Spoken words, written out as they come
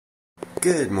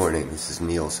Good morning, this is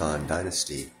Neil's Han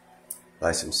Dynasty.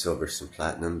 Buy some silver, some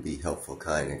platinum, be helpful,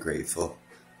 kind, and grateful.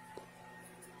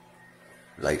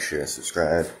 Like, share, and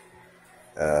subscribe.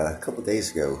 A couple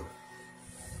days ago,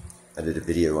 I did a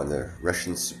video on the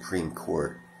Russian Supreme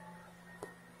Court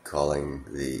calling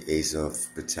the Azov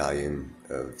Battalion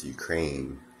of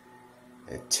Ukraine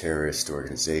a terrorist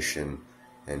organization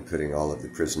and putting all of the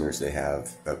prisoners they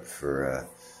have up for,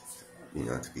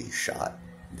 to be shot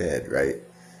dead, right?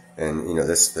 And,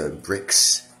 that's the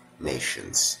BRICS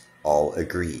nations all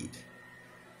agreed.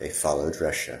 They followed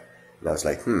Russia. And I was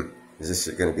like, is this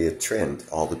going to be a trend?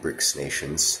 All the BRICS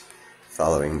nations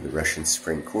following the Russian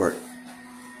Supreme Court.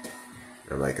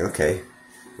 And I'm like, okay,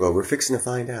 well, we're fixing to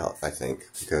find out, I think,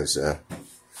 because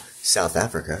South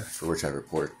Africa, for which I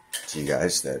report to you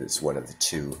guys, that is one of the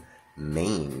two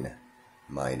main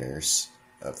miners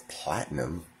of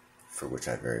platinum, for which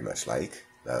I very much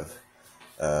love,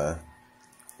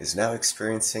 is now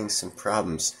experiencing some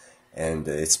problems, and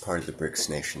it's part of the BRICS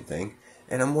nation thing,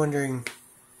 and I'm wondering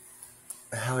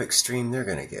how extreme they're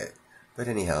going to get. But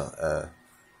anyhow,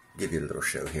 give you a little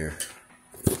show here.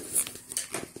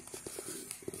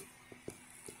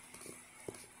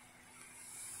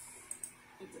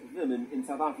 Women in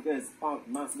South Africa has sparked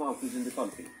massive outrage in the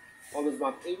country. Almost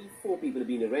about 84 people have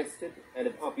been arrested and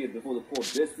have appeared before the court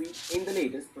this week. In the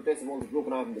latest, protests have also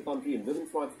broken out in the country, and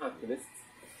women's rights activists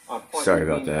are fighting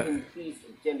against increased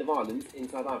gender violence in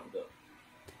South Africa.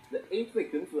 The 8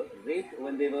 victims were raped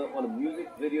when they were on a music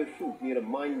video shoot near a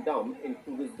mine dump in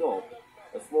Krugersdorp,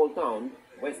 a small town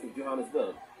west of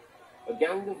Johannesburg. A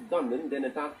gang of gunmen then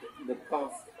attacked the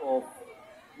cast of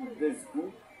this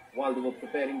group while they were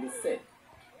preparing the set.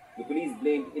 The police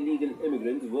blamed illegal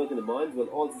immigrants who work in the mines, while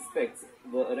all suspects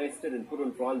were arrested and put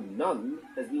on trial. None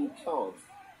has been charged.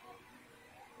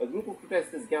 A group of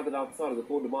protesters gathered outside of the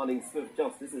court demanding swift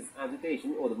justice as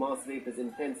agitation or the mass rape has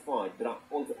intensified. There are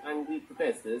also angry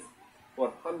protesters who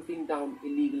are hunting down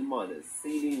illegal miners,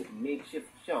 sealing makeshift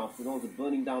shafts, and also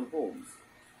burning down homes.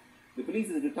 The police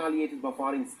has retaliated by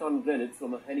firing stun grenades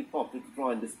from a helicopter to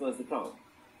try and disperse the crowd.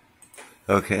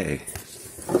 Okay.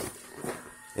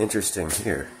 Interesting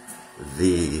here.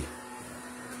 The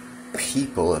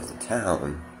people of the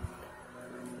town,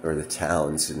 or the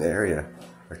towns in the area,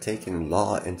 are taking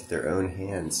law into their own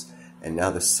hands, and now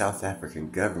the South African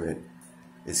government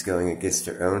is going against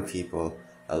their own people,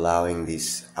 allowing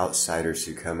these outsiders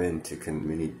who come in to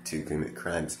commit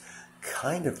crimes,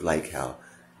 kind of like how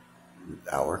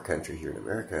our country here in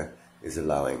America is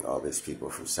allowing all these people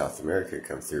from South America to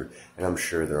come through. And I'm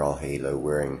sure they're all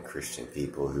halo-wearing Christian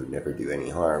people who never do any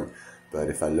harm. But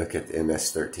if I look at the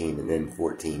MS-13 and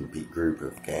N-14 group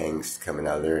of gangs coming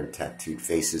out of there in tattooed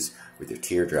faces with their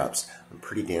teardrops, I'm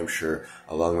pretty damn sure,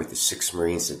 along with the 6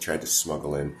 Marines that tried to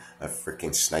smuggle in a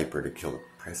freaking sniper to kill the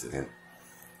president,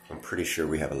 I'm pretty sure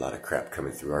we have a lot of crap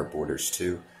coming through our borders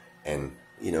too. And,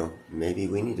 maybe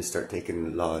we need to start taking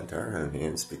the law into our own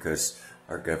hands, because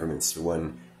our government's the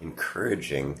one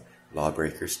encouraging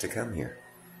lawbreakers to come here.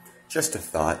 Just a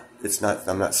thought.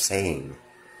 I'm not saying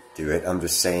do it. I'm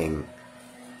just saying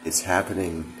it's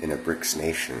happening in a BRICS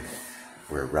nation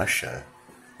where Russia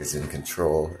is in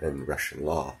control and Russian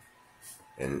law.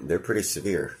 And they're pretty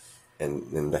severe.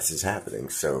 And this is happening.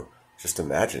 So just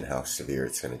imagine how severe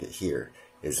it's going to get here,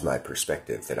 is my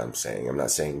perspective that I'm saying. I'm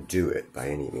not saying do it by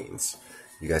any means.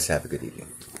 You guys have a good evening.